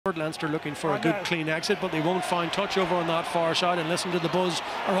Leinster looking for a good clean exit, but they won't find touch over on that far side. And listen to the buzz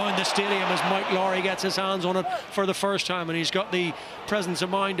around the stadium as Mike Lowry gets his hands on it for the first time, and he's got the presence of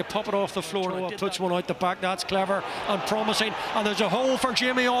mind to pop it off the floor and puts one out the back. That's clever and promising, and there's a hole for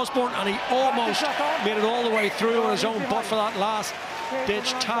Jamie Osborne, and he almost made it all the way through on his own butt for that last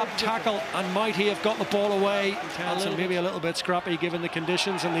ditch tackle, and might he have got the ball away. Tense and maybe a little bit scrappy given the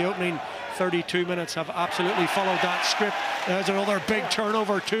conditions, and the opening 32 minutes have absolutely followed that script. There's another big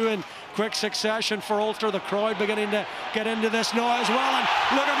turnover too in quick succession for Ulster. The crowd beginning to get into this now as well, and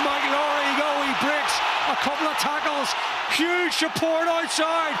look at Mike Lowry go. He breaks a couple of tackles, huge support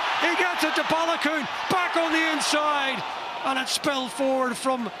outside, he gets it to Balakoon, back on the inside, and it's spilled forward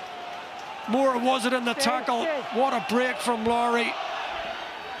from Moore, was it in the tackle? What a break from Lowry.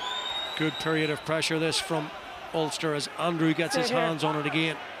 Good period of pressure this from Ulster as Andrew gets his hands on it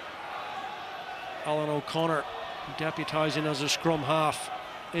again. Alan O'Connor deputising as a scrum half.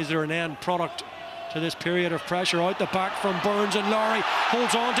 Is there an end product to this period of pressure? Out the back from Burns, and Lowry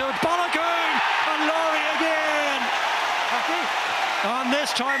holds on to it. Balakoon, and Lowry again. And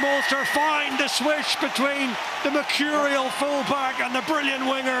this time Ulster find the switch between the mercurial fullback and the brilliant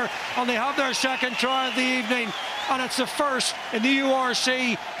winger, and they have their second try of the evening, and it's the first in the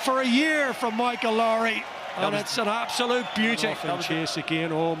URC for a year from Michael Lowry, and it's an absolute beauty. And chase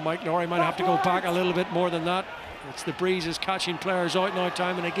again. Oh, Mike Lowry might have to go back a little bit more than that. It's the breezes catching players out now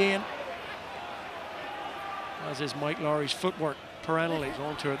time and again, as is Mike Lowry's footwork perennially. He's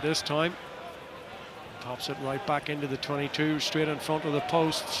onto it this time. Pops it right back into the 22, straight in front of the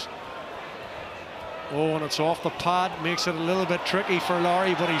posts. Oh, and it's off the pad, makes it a little bit tricky for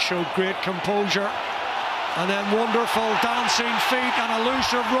Lowry, but he showed great composure. And then wonderful dancing feet and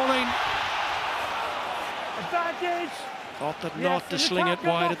elusive running. Advantage. Thought that not to sling it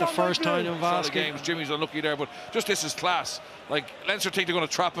wide at the first time of asking. Jimmy's unlucky there, but just this is class. Like, Leinster think they're going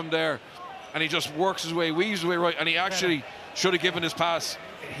to trap him there, and he just works his way, weaves his way right, and he actually should have given his pass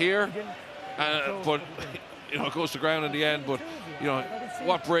here. But you know, it goes to ground in the end. But you know,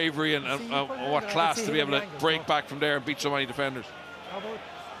 what bravery and what class to be able to break back from there and beat so many defenders. How about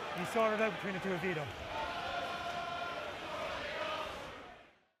you sort it out between the two of you, though?